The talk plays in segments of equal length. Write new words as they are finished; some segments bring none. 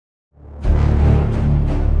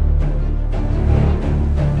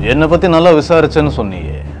என்னை பற்றி நல்லா விசாரிச்சேன்னு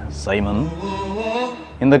சொன்னியே சைமன்.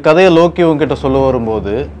 இந்த கதையை லோக்கி உங்ககிட்ட சொல்ல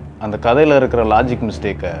வரும்போது அந்த கதையில் இருக்கிற லாஜிக்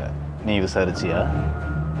மிஸ்டேக்கை நீ விசாரிச்சியா?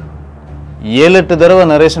 7-8 தடவை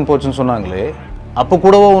நரேஷன் போச்சுன்னு சொன்னாங்களே, அப்போ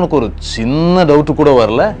கூடவோ உனக்கு ஒரு சின்ன டவுட்டு கூட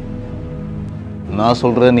வரல? நான்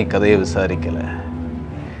சொல்கிறேன், நீ கதையை விசாரிக்கலை.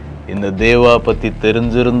 இந்த தேவா பற்றி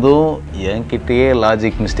தெரிஞ்சிருந்தும் என்கிட்டயே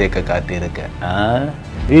லாஜிக் மிஸ்டேக்கை காட்டியிருக்கேன்.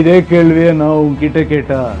 இதே கேள்வியை நான் உன்கிட்ட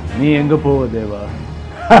கேட்டா நீ எங்கே போவ தேவா?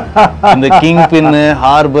 இந்த கிங் பின்னு,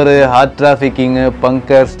 ஹார்பரு, ஹார்ட் டிராஃபிக்கிங்கு,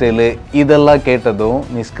 பங்கர் ஸ்டைலு இதெல்லாம் கேட்டதும்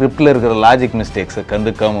நீ ஸ்கிரிப்டில் இருக்கிற லாஜிக் மிஸ்டேக்ஸை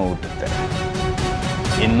கண்டுக்காமல் விட்டுட்ட.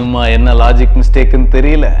 இன்னுமா என்ன லாஜிக் மிஸ்டேக்குன்னு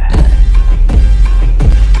தெரியல?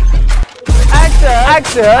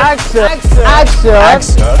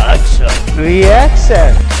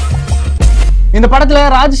 இந்த படத்துல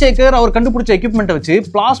ராஜசேகர் அவர் கண்டுபிடிச்ச எக்யூப்மெண்ட்டை வச்சு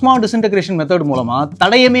பிளாஸ்மா டிஸ்இன்டகிரேஷன் மெத்தட் மூலமா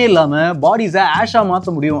தடயமே இல்லாம பாடிஸை ஆஷா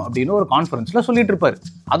மாற்ற முடியும் அப்படின்னு ஒரு கான்ஃபரன்ஸ்ல சொல்லிட்டு இருப்பாரு.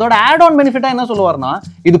 அதோட ஆட் ஆன் பெனிஃபிட்டா என்ன சொல்லுவாருன்னா,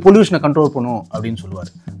 இது பொல்யூஷனை கண்ட்ரோல் பண்ணும் அப்படின்னு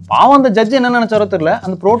சொல்லுவாரு. பாவம் அந்த ஜட்ஜ் என்ன நினைச்சாரோ தெரியல,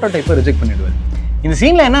 அந்த ப்ரோட்டோடைப்பை ரிஜெக்ட் பண்ணிடுவாரு. இந்த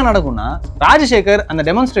சீன்ல என்ன நடக்கும்னா, ராஜசேகர் அந்த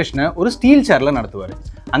டெமான்ஸ்ட்ரேஷனை ஒரு ஸ்டீல் சேர்ல நடத்துவாரு.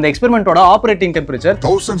 அந்த எக்ஸ்பெரிமெண்டோட ஆபரேட்டிங் டெம்பரேச்சர்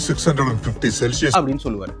 1650 செல்சியஸ் அப்படின்னு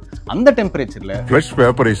சொல்லுவாரு. அந்த டெம்பரேச்சர்ல ஃப்ரெஷ்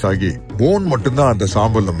வேப்பரைஸ் ஆகி போன் மட்டும் தான் அந்த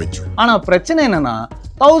சாம்பல்ல மிச்சம். ஆனா பிரச்சனை என்னன்னா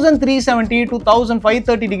 1370 to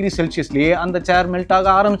 1530 டிகிரி செல்சியஸ்லயே அந்த சேர் மெல்ட் ஆக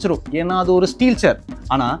ஆரம்பிச்சிடும். ஏன்னா அது ஒரு ஸ்டீல் சேர்.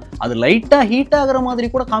 ஆனா அது லைட்டா ஹீட் ஆகுற மாதிரி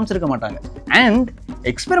கூட காமிச்சிருக்க மாட்டாங்க. அண்ட்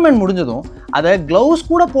எக்ஸ்பெரிமெண்ட் முடிஞ்சதும் அதை கிளவுஸ்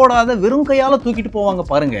கூட போடாத வெறும் கையால தூக்கிட்டு போவாங்க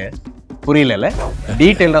பாருங்க. புரியல,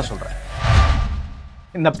 டீட்டெயிலாக சொல்கிறேன்.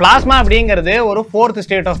 இந்த பிளாஸ்மா அப்படிங்கிறது ஒரு 4th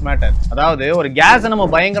ஸ்டேட் ஆஃப் மேட்டர். அதாவது ஒரு கேஸை நம்ம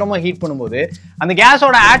பயங்கரமாக ஹீட் பண்ணும்போது அந்த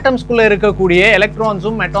கேஸோட ஆட்டம்ஸ்குள்ளே இருக்கக்கூடிய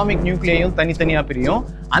எலக்ட்ரான்ஸும் அட்டாமிக் நியூக்ளியையும் தனித்தனியாக பிரியும்.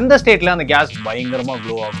 அந்த ஸ்டேட்டில் அந்த கேஸ் பயங்கரமாக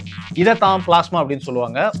க்ளோ ஆகும். இதை தான் பிளாஸ்மா அப்படின்னு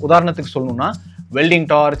சொல்லுவாங்க. உதாரணத்துக்கு சொல்லணும்னா வெல்டிங்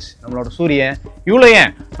டார்ச், நம்மளோட சூரியன், இவ்வளோ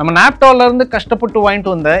ஏன் நம்ம நாப்டால்ல இருந்து கஷ்டப்பட்டு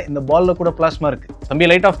வாங்கிட்டு வந்த இந்த பால்ல கூட பிளாஸ்மா இருக்கு.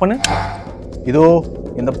 தம்பி லைட் ஆஃப் பண்ணு. இதோ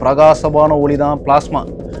இந்த பிரகாசமான ஒளி தான் பிளாஸ்மா.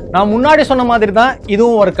 நான் முன்னாடி சொன்ன மாதிரி தான்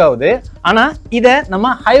இதுவும் ஒர்க் ஆகுது. ஆனா இதை நம்ம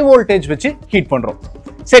ஹை வோல்டேஜ் வச்சு ஹீட் பண்றோம்.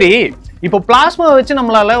 சரி, இப்போ பிளாஸ்மா வச்சு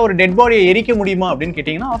நம்மளால ஒரு டெட் பாடியை எரிக்க முடியுமா அப்படின்னு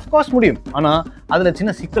கேட்டீங்கன்னா அஃப்கோர்ஸ் முடியும். ஆனா அதுல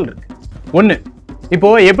சின்ன சிக்கல் இருக்கு. ஒண்ணு, இப்போ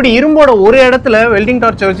எப்படி இரும்போட ஒரு இடத்துல வெல்டிங்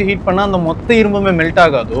டார்ச்சை வச்சு ஹீட் பண்ணா அந்த மொத்த இரும்புமே மெல்ட்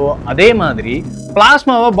ஆகாதோ, அதே மாதிரி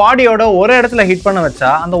பிளாஸ்மாவை பாடியோட ஒரு இடத்துல ஹீட் பண்ண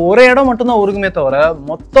வச்சா அந்த ஒரு இடம் மட்டும்தான் உருகுமே தவிர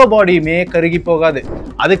மொத்த பாடியுமே கருகி போகாது.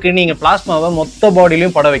 அதுக்கு நீங்க பிளாஸ்மாவை மொத்த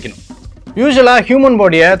பாடியிலையும் பட வைக்கணும். யூஸ்வலா ஹியூமன்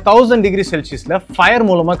பாடியை 1000 டிகிரி செல்சியஸ்ல ஃபயர்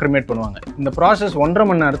மூலமா கிரிமேட் பண்ணுவாங்க. இந்த ப்ராசஸ் 1.5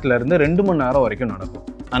 மணி நேரத்துல இருந்து 2 மணி நேரம் வரைக்கும் நடக்கும்.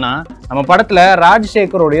 ஆனா நம்ம படத்துல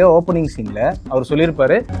ராஜசேகரோடைய ஓப்பனிங் சீன்ல அவர்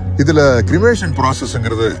சொல்லியிருப்பாரு, இதுல கிரிமேஷன்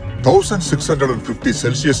ப்ராசஸ்ங்கிறது 1650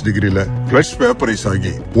 செல்சியஸ் டிகிரில ஃப்ரெஷ் வேப்பரைஸ்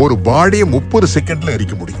ஆகி ஒரு பாடியை 30 செகண்ட்ல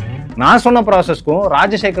எரிக்க முடியும். நான் சொன்ன ப்ராசஸ்க்கும்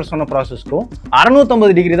ராஜசேகர் சொன்ன ப்ராசஸ்க்கும்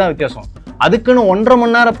 650 டிகிரி தான் வித்தியாசம். அதுக்குன்னு 1.5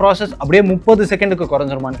 மணி நேரம் ப்ராசஸ் அப்படியே 30 செகண்டுக்கு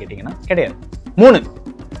குறைஞ்சிருமான்னு கேட்டீங்கன்னா கிடையாது. 3,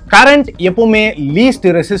 கரண்ட் எப்பவுமே லீஸ்ட்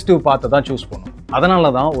ரெசிஸ்டிவ் பார்த்து தான் சூஸ் பண்ணும். அதனால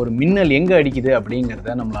தான் ஒரு மின்னல் எங்க அடிக்குது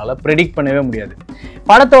அப்படிங்கிறத நம்மளால ப்ரெடிக்ட் பண்ணவே முடியாது.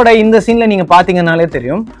 படத்தோட இந்த சீன்ல நீங்க பாத்தீங்கன்னாலே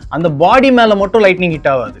தெரியும், அந்த பாடி மேல மட்டும் லைட்னிங் ஹிட்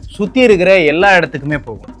ஆகாது, சுத்தி இருக்கிற எல்லா இடத்துக்குமே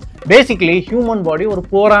போகும். பேசிக்கலி ஹியூமன் பாடி ஒரு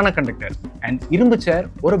போரான கண்டக்டர் அண்ட் இரும்பு சேர்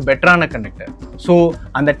ஒரு பெட்டரான கண்டக்டர். ஸோ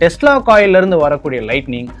அந்த டெஸ்லா காயில இருந்து வரக்கூடிய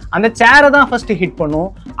லைட்னிங் அந்த சேரை தான் ஃபர்ஸ்ட் ஹிட்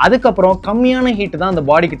பண்ணும். அதுக்கப்புறம் கம்மியான ஹீட் தான் அந்த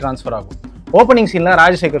பாடிக்கு டிரான்ஸ்ஃபர் ஆகும். ஓப்பனிங் சீன்ல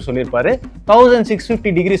ராஜசேகர் சொல்லியிருப்பாரு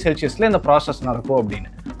 1650 டிகிரி செல்சியஸ்ல இந்த ப்ராசஸ் நடக்கும் அப்படின்னு.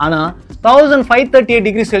 ஆனா 1538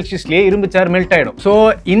 டிகிரி செல்சியஸ்லயே இரும்பு சேர் மெல்ட் ஆயிடும். ஸோ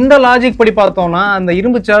இந்த லாஜிக் படி பார்த்தோம்னா அந்த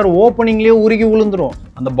இரும்பு சேர் ஓப்பனிங்லயே உருகி விழுந்துரும்.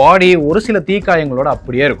 அந்த பாடி ஒரு சில தீக்காயங்களோட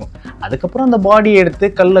அப்படியே இருக்கும். அதுக்கப்புறம் அந்த பாடியை எடுத்து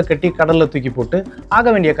கல்லை கட்டி கடல்ல தூக்கி போட்டு ஆக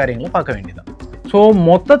வேண்டிய காரியங்களை பார்க்க வேண்டியதான். ஸோ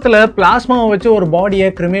மொத்தத்தில் பிளாஸ்மாவை வச்சு ஒரு பாடியை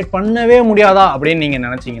கிரிமேட் பண்ணவே முடியாதா அப்படின்னு நீங்கள்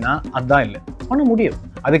நினச்சிங்கன்னா அதுதான் இல்லை, பண்ண முடியும்.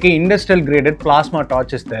 அதுக்கு இண்டஸ்ட்ரியல் கிரேடட் பிளாஸ்மா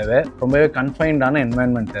டார்ச்சஸ் தேவை, ரொம்பவே கன்ஃபைன்டான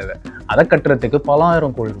என்வாயன்மெண்ட் தேவை. அதை கட்டுறதுக்கு பல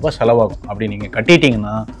ஆயிரம் கோடி ரூபாய் செலவாகும். அப்படி நீங்கள்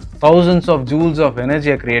கட்டிட்டீங்கன்னா thousands of joules of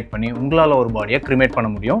எனர்ஜியை கிரியேட் பண்ணி உங்களால் ஒரு பாடியை கிரிமேட் பண்ண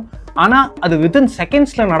முடியும். ஆனால் அது வித்தின்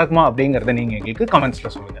செகண்ட்ஸில் நடக்குமா அப்படிங்கிறத நீங்கள் எங்களுக்கு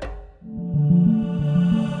கமெண்ட்ஸில் சொல்லுங்கள்.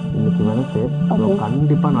 இன்னைக்கு வெனஸ்டே,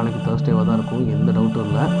 கண்டிப்பா நாளைக்கு தர்ஸ்டேவா தான் இருக்கும், எந்த டவுட்டும்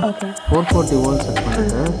இல்லை. 440 வோல்ட் செட்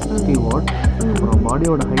பண்ணிட்டு 60 வாட், அப்புறம்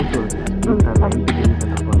பாடியோட ஹைட் ஒரு 90 டிகிரி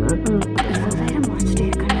செட் பண்ணு.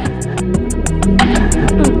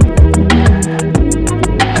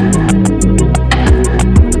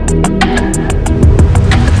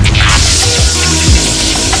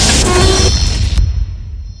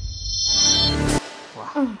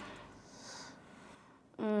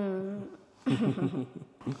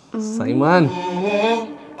 சைமன்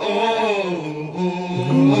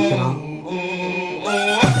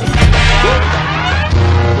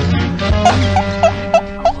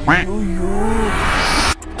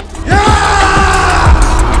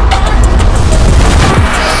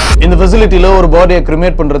ஃபெசிலிட்டியில் ஒரு பாடியை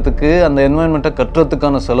கிரிமேட் பண்ணுறதுக்கு அந்த என்வாயன்மெண்ட்டை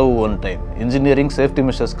கட்டுறதுக்கான செலவு ஒன் டைம், இன்ஜினியரிங் சேஃப்டி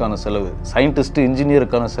மெஷர்ஸ்க்கான செலவு, சயின்டிஸ்ட்டு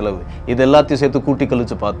இன்ஜினியருக்கான செலவு, இது எல்லாத்தையும் சேர்த்து கூட்டி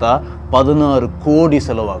கழிச்சு பார்த்தா 16 கோடி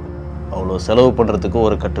செலவாகும். அவ்வளோ செலவு பண்ணுறதுக்கு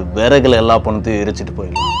ஒரு கட்டு விறகுல எல்லா பணத்தையும் எரிச்சிட்டு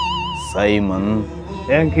போயிடலாம். சைமன்,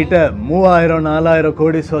 என்கிட்ட 3000-4000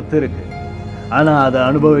 கோடி சொத்து இருக்கு. ஆனா அதை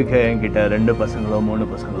அனுபவிக்க என்கிட்ட 2 பசங்களோ 3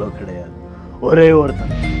 பசங்களோ கிடையாது. ஒரே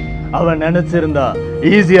ஒருத்தன். அவன் நினைச்சிருந்தா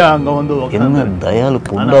ஈஸியா அங்க வந்து என்ன தயாளு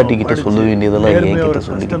பொண்டாட்டிக்கிட்ட சொல்ல வேண்டியதெல்லாம் என்கிட்ட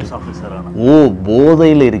சொல்லிக்கிட்டு. ஓ,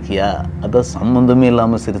 போதையில இருக்கியா? அதான் சம்பந்தமே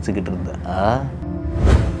இல்லாம சிரிச்சுக்கிட்டு இருந்த.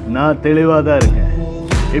 நான் தெளிவா தான் இருக்கேன்.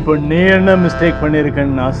 இப்போ நீ என்ன மிஸ்டேக்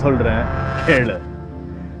பண்ணிருக்கன்னு நான் சொல்றேன், கேளு.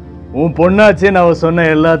 உன் பொண்ணாச்சேன்னு அவ சொன்ன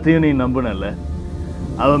எல்லாத்தையும் நீ நம்புனல.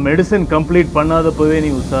 அவ மெடிசன் கம்ப்ளீட் பண்ணாதப்பவே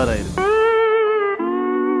நீ உஷாராயிரு.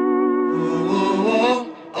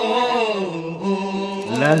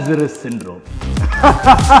 Lazarus syndrome.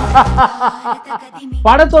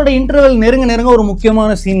 படத்தோட இன்டர்வல் நெருங்க ஒரு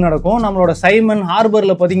முக்கியமான சீன் நடக்கும். நம்மளோட சைமன்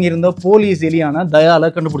ஹார்பர்ல பதுங்கி இருந்த போலீஸ் எலியான தயாலை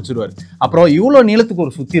கண்டுபிடிச்சிருவாரு. அப்புறம் இவ்வளோ நீளத்துக்கு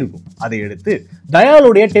ஒரு சுத்தி இருக்கும். அதை எடுத்து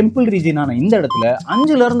தயாலுடைய டெம்பிள் ரீஜியனான இந்த இடத்துல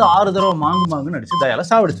 5-6 தடவை மாங்குன்னு அடிச்சு தயாலை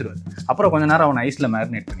சாவடிச்சிருவாரு. அப்புறம் கொஞ்ச நேரம் அவனை ஐஸ்ல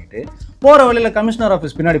மேரினேட் பண்ணிட்டு போற வழியில கமிஷனர்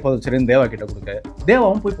ஆஃபீஸ் பின்னாடி புதைச்சிருன்னு தேவா கிட்ட கொடுக்க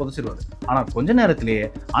தேவாவும் போய் புதைச்சிருவாரு. ஆனா கொஞ்ச நேரத்திலேயே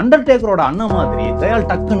அண்டர்டேக்கரோட அண்ணன் மாதிரி தயால்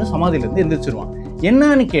டக்குன்னு சமாதியில இருந்து எந்திரிச்சிருவான்.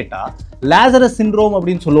 என்னன்னு கேட்டா லாசரஸ் சிண்ட்ரோம்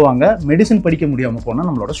அப்படின்னு சொல்லுவாங்க. மெடிசின் படிக்க முடியாம போனா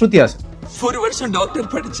நம்மளோட ஸ்ருதிஹாசன். 4 வருஷம்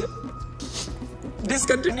டாக்டர் படிச்சேன்.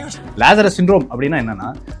 லாசரஸ் சிண்ட்ரோம் அப்படின்னா என்னன்னா,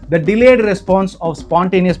 the delayed response of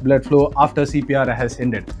spontaneous blood flow after CPR has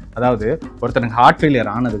ended. அதாவது ஒருத்தனுக்கு ஹார்ட் ஃபெயிலியர்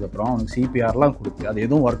ஆனதுக்கு அப்புறம் அவனுக்கு சிபிஆர்லாம் கொடுத்து அது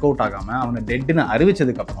எதுவும் ஒர்க் அவுட் ஆகாம அவனை டெட்னு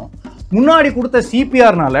அறிவிச்சதுக்கு அப்புறம் முன்னாடி கொடுத்த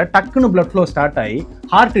சிபிஆர்னால டக்குன்னு பிளட் ஃப்ளோ ஸ்டார்ட் ஆகி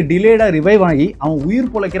ஹார்ட் டிலேடா ரிவைவ் ஆகி அவன்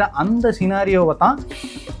உயிர் பொழைக்கிற அந்த சினாரியோவை தான்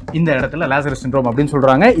இந்த இடத்துல லாசரஸ் சிண்ட்ரோம் அப்படின்னு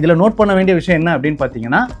சொல்றாங்க. இதுல நோட் பண்ண வேண்டிய விஷயம் என்ன அப்படின்னு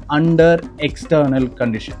பாத்தீங்கன்னா, அண்டர் எக்ஸ்டர்னல்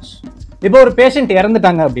கண்டிஷன்ஸ். இப்போ ஒரு பேஷண்ட்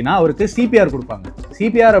இறந்துட்டாங்க அப்படின்னா அவருக்கு சிபிஆர் கொடுப்பாங்க.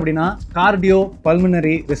 சிபிஆர் அப்படின்னா கார்டியோ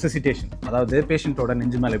பல்மினரி ரெசசிட்டேஷன். அதாவது பேஷண்ட்டோட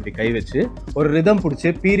நெஞ்சு மேலே இப்படி கை வச்சு ஒரு ரிதம்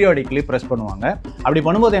பிடிச்சி பீரியாடிக்கலி ப்ரெஸ் பண்ணுவாங்க. அப்படி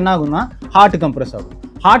பண்ணும்போது என்ன ஆகும்னா ஹார்ட் கம்ப்ரெஸ் ஆகும்.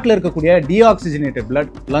 ஹார்ட்ல இருக்கக்கூடிய டீஆக்சிஜனேட்டட்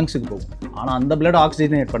பிளட் லங்ஸுக்கு போகும். ஆனால் அந்த பிளட்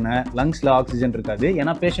ஆக்சிஜனேட் பண்ண லங்ஸ்ல ஆக்சிஜன் இருக்காது,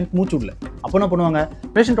 ஏன்னா பேஷண்ட் மூச்சு விடல. அப்போ என்ன பண்ணுவாங்க,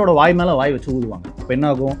 பேஷண்ட்டோட வாய் மேலே வாய் வச்சு ஊதுவாங்க. அப்போ என்ன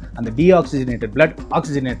ஆகும், அந்த டீஆக்சிஜனேட்டட் பிளட்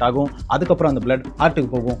ஆக்சிஜனேட் ஆகும். அதுக்கப்புறம் அந்த பிளட்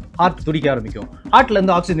ஹார்ட்டுக்கு போகும். ஹார்ட் துடிக்க ஆரம்பிக்கும். ஹார்ட்ல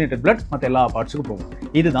இருந்து ஆக்சிஜனேட்டட் பிளட் மற்ற எல்லா பார்ட்ஸுக்கும் போகும்.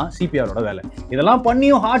 இதுதான் சிபிஆரோட வேலை. இதெல்லாம்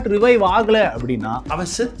பண்ணியும் ஹார்ட் ரிவைவ் ஆகல அப்படின்னா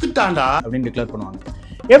அவன் செத்துட்டான்டா அப்படின்னு டிக்ளேர் பண்ணுவாங்க.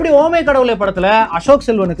 எப்படி ஓமை கடவுளை படத்துல அசோக்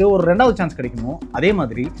செல்வனுக்கு ஒரு 2வது சான்ஸ் கிடைக்குமோ அதே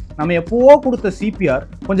மாதிரி நம்ம எப்போ கொடுத்த சிபிஆர்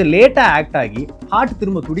கொஞ்சம் லேட்டா ஆக்ட் ஆகி ஹார்ட்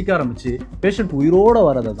திரும்ப துடிக்க ஆரம்பிச்சு பேஷண்ட் உயிரோட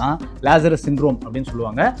வரதை தான் லாசரஸ் சிண்ட்ரோம் அப்படின்னு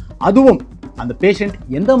சொல்லுவாங்க. அதுவும் அந்த பேஷண்ட்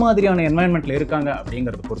எந்த மாதிரியான என்வாயன்மெண்ட்ல இருக்காங்க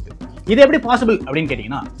அப்படிங்கறத பொறுத்து. இது எப்படி பாசிபிள் அப்படின்னு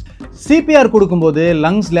கேட்டீங்கன்னா, சிபிஆர் கொடுக்கும்போது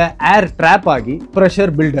லங்ஸ்ல ஏர் ட்ராப் ஆகி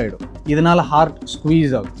ப்ரெஷர் பில்ட் ஆயிடும். இதனால ஹார்ட்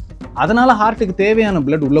ஸ்குவீஸ் ஆகும். அதனால ஹார்ட்டுக்கு தேவையான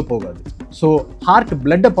பிளட் உள்ள போகாது. ஸோ ஹார்ட்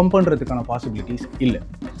பிளட்டை பம்ப் பண்ணுறதுக்கான பாசிபிலிட்டிஸ் இல்லை.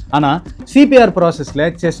 ஆனால் சிபிஆர் ப்ராசஸில்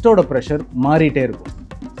செஸ்டோட ப்ரெஷர் மாறிட்டே இருக்கும்.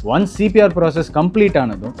 ஒன்ஸ் சிபிஆர் ப்ராசஸ் கம்ப்ளீட்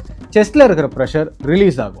ஆனதும் செஸ்ட்டில் இருக்கிற ப்ரெஷர்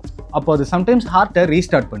ரிலீஸ் ஆகும். அப்போ அது சம்டைம்ஸ் ஹார்ட்டை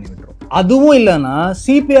ரீஸ்டார்ட் பண்ணி விட்டுரும். அதுவும் இல்லைன்னா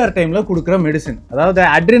சிபிஆர் டைமில் கொடுக்குற மெடிசன், அதாவது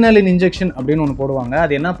அட்ரினலின் இன்ஜெக்ஷன் அப்படின்னு ஒன்று போடுவாங்க.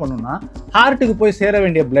 அது என்ன பண்ணுன்னா ஹார்ட்டுக்கு போய் சேர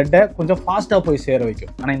வேண்டிய பிளட்டை கொஞ்சம் ஃபாஸ்ட்டாக போய் சேர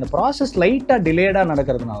வைக்கும். ஆனால் இந்த ப்ராசஸ் லைட்டாக டிலேடாக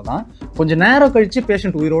நடக்கிறதுனால தான் கொஞ்சம் நேரம் கழித்து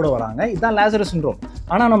பேஷண்ட் உயிரோடு வராங்க. இதுதான் லாசரஸ் சிண்ட்ரோம்.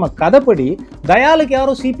 ஆனால் நம்ம கதைப்படி தயாலுக்கு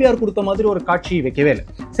யாரும் சிபிஆர் கொடுத்த மாதிரி ஒரு காட்சி வைக்கவே இல்லை.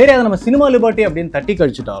 சரி, அதை நம்ம சினிமா லிபர்ட்டி அப்படின்னு தட்டி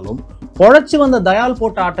கழிச்சிட்டாலும் பொழைச்சி வந்த தயால்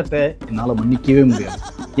போட்ட ஆட்டத்தை என்னால் மன்னிக்கவே முடியாது.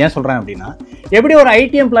 ஏன் சொல்கிறேன் அப்படின்னா, எப்படி ஒரு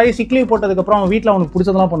ஐடி எம்ப்ளாயி சிக் லீவ் போட்டதுக்கப்புறம் அவன் வீட்டில் அவனுக்கு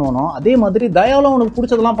பிடிச்சதெல்லாம் பண்ணுவானோ அதே மாதிரி தயாலும் அவனுக்கு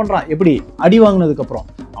பிடிச்சதெல்லாம் பண்ணுறான். எப்படி அடி வாங்கினதுக்கப்புறம்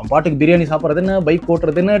அவன் பாட்டுக்கு பிரியாணி சாப்பிட்றதுன்னு, பைக்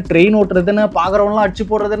ஓட்டுறதுன்னு, ட்ரெயின் ஓட்டுறதுன்னு, பார்க்குறவங்களாம் அடிச்சு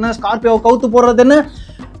போடுறதுன்னு, ஸ்கார்பியோவை கவுத்து போடுறதுன்னு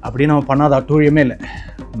அப்படின்னு அவன் பண்ணாத அட்டூழியமே இல்லை.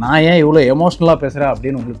 நான் ஏன் இவ்வளோ எமோஷ்னலாக பேசுகிறேன்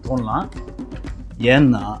அப்படின்னு உங்களுக்கு தோணலாம்.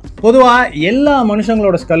 ஏன்னா பொதுவாக எல்லா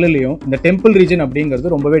மனுஷங்களோட ஸ்கல்லையும் இந்த டெம்பிள் ரீஜன்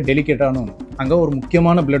அப்படிங்கிறது ரொம்பவே டெலிகேட்டான ஒன்று. அங்கே ஒரு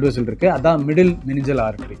முக்கியமான பிளட் வெசல் இருக்குது, அதான் மிடில் மெனிஞ்சல்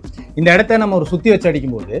ஆர்டரி. இந்த இடத்த நம்ம ஒரு சுற்றி வச்சு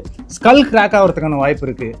அடிக்கும்போது ஸ்கல் கிராக் ஆகிறதுக்கான வாய்ப்பு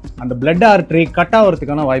இருக்குது. அந்த பிளட் ஆர்டரி கட்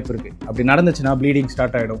ஆகிறதுக்கான வாய்ப்பு இருக்குது. அப்படி நடந்துச்சுன்னா ப்ளீடிங்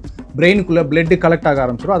ஸ்டார்ட் ஆகிடும். பிரெயினுக்குள்ளே பிளட் கலெக்ட் ஆக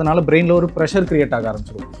ஆரம்பிச்சிடும். அதனால பிரெயினில் ஒரு ப்ரெஷர் கிரியேட் ஆக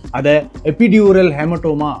ஆரம்பிச்சிடும். அதை எபிடியூரல்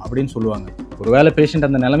ஹெமட்டோமா அப்படின்னு சொல்லுவாங்க. ஒருவேளை பேஷண்ட்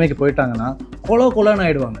அந்த நிலைமைக்கு போயிட்டாங்கன்னா கொலன்னு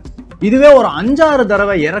ஆயிடுவாங்க. இதுவே ஒரு 5-6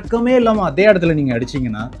 தடவை இறக்கமே இல்லாமல் அதே இடத்துல நீங்கள்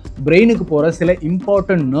அடிச்சிங்கன்னா பிரெயினுக்கு போகிற சில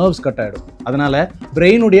இம்பார்ட்டன்ட் நர்வ்ஸ் கட் ஆகிடும். அதனால்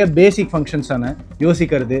பிரெயினுடைய பேசிக் ஃபங்க்ஷன்ஸான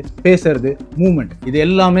யோசிக்கிறது, பேசுறது, மூவ்மெண்ட் இது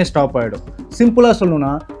எல்லாமே ஸ்டாப் ஆகிடும். சிம்பிளாக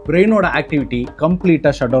சொல்லணும்னா பிரெயினோட ஆக்டிவிட்டி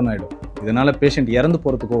கம்ப்ளீட்டாக ஷட் டவுன் ஆகிடும். இதனால் பேஷண்ட் இறந்து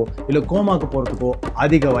போகிறதுக்கோ இல்லை கோமாக்கு போகிறதுக்கோ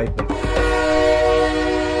அதிக வாய்ப்பு.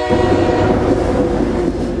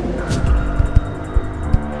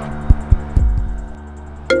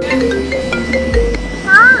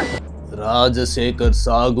 ராஜசேகர்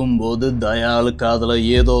சாகும்போது தயாளு காதல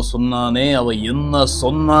ஏதோ சொன்னானே, அவ என்ன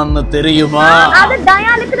சொன்னான்னு தெரியுமா? அது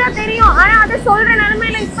தயாளுக்கு தான் தெரியும். ஆனா அது சொல்ற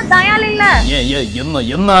நிலைமையில இப்ப தயாள் இல்ல.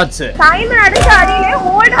 என்ன ஆச்சு? டைம் அடிச்ச அடியிலே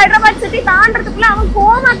ஓல்ட் ஹைதராபாத் சிட்டி தாண்டறதுக்குள்ள அவன்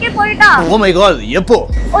கோமாக்கே போயிட்டான். ஓ மை காட், எப்போ?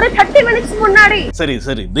 ஒரு 30 மினிட்ஸ் முன்னாடி.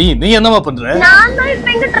 சரி நீ என்னமா பண்ற? நான் தான் இப்ப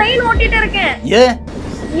இங்க ட்ரெயின் ஓட்டிட்டு இருக்கேன்.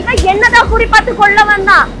 இவன் என்னதான் குறி பார்த்து கொள்ள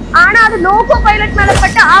வந்தான். ஆனா அது லோகோ பைலட் மேல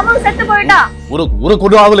பட்டு அவன் செத்து போயிட்டான். ஒரு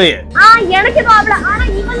கொடு ஆவலையே. எனக்கு இது ஆவல. ஆனா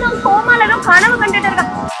இவன் தான் கோமால ஏதோ கனவு கண்டுட்டு இருக்கான்.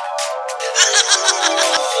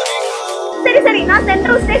 சரி நான்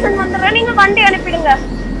சென்ட்ரல் ஸ்டேஷன் வந்துடுறேன், நீங்க வண்டி அனுப்பிடுங்க.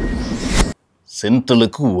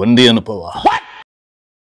 சென்ட்ரலுக்கு வண்டி அனுப்பவா?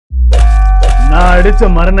 நான் அடிச்ச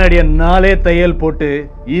மரணடிய 4 தையல் போட்டு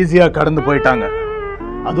ஈஸியா கடந்து போயிட்டாங்க.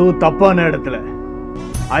 அதுவும் தப்பான இடத்துல.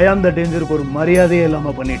 ஐ ஆம் த டேஞ்சருக்கு ஒரு மரியாதையே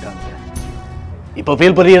இல்லாம பண்ணிட்டாங்க. இப்ப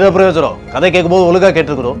ஃபீல் பண்ணி ஏதோ பிரயோஜனம்? கதை கேட்கும்போது ஒழுங்கா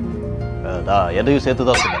கேட்டுருக்கிறோம். எதையும்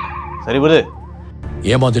சேர்த்துதான் சொன்னேன். சரி விடு.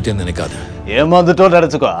 ஏமாந்துட்டேன்னு நினைக்காது. ஏமாந்துட்டோன்னு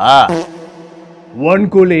நினைச்சுக்கோ. 1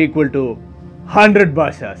 Coolie ஈக்குவல் டு 100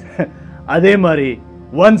 பாஷாஸ். அதே மாதிரி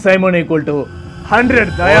 1 Simon equal to 100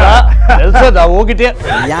 Daya.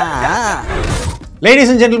 Ladies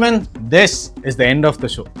and gentlemen, this is the end of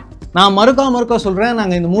the show. நான் மறுக்கா சொல்றேன்,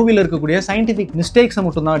 நாங்கள் இந்த மூவியில் இருக்கக்கூடிய சயின்டிஃபிக் மிஸ்டேக்ஸை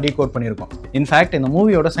மட்டும் தான் டீகோட் பண்ணியிருக்கோம். இன்ஃபேக்ட் இந்த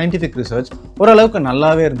மூவியோட சயின்டிஃபிக் ரிசர்ச் ஓரளவுக்கு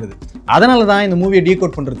நல்லாவே இருந்தது. அதனால தான் இந்த மூவியை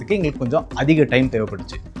டீகோட் பண்ணுறதுக்கு எங்களுக்கு கொஞ்சம் அதிக டைம்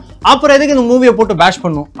தேவைப்பட்டுச்சு. அப்புறம் எதுக்கு இந்த மூவியை போட்டு பேஷ்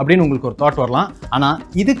பண்ணும் அப்படின்னு உங்களுக்கு ஒரு தாட் வரலாம். ஆனால்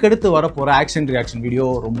இதுக்கு அடுத்து வரப்போகிற ஆக்ஷன் ரியாக்ஷன் வீடியோ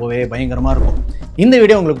ரொம்பவே பயங்கரமாக இருக்கும். இந்த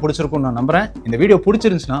வீடியோ உங்களுக்கு பிடிச்சிருக்கும்னு நான் நம்புறேன். இந்த வீடியோ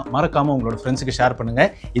பிடிச்சிருந்துச்சுன்னா மறக்காம உங்களோட ஃப்ரெண்ட்ஸுக்கு ஷேர் பண்ணுங்க.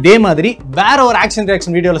 இதே மாதிரி வேற ஒரு ஆக்ஷன்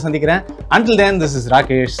ரியாக்ஷன் வீடியோவில் சந்திக்கிறேன். Until then, this is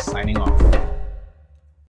Rakesh signing off.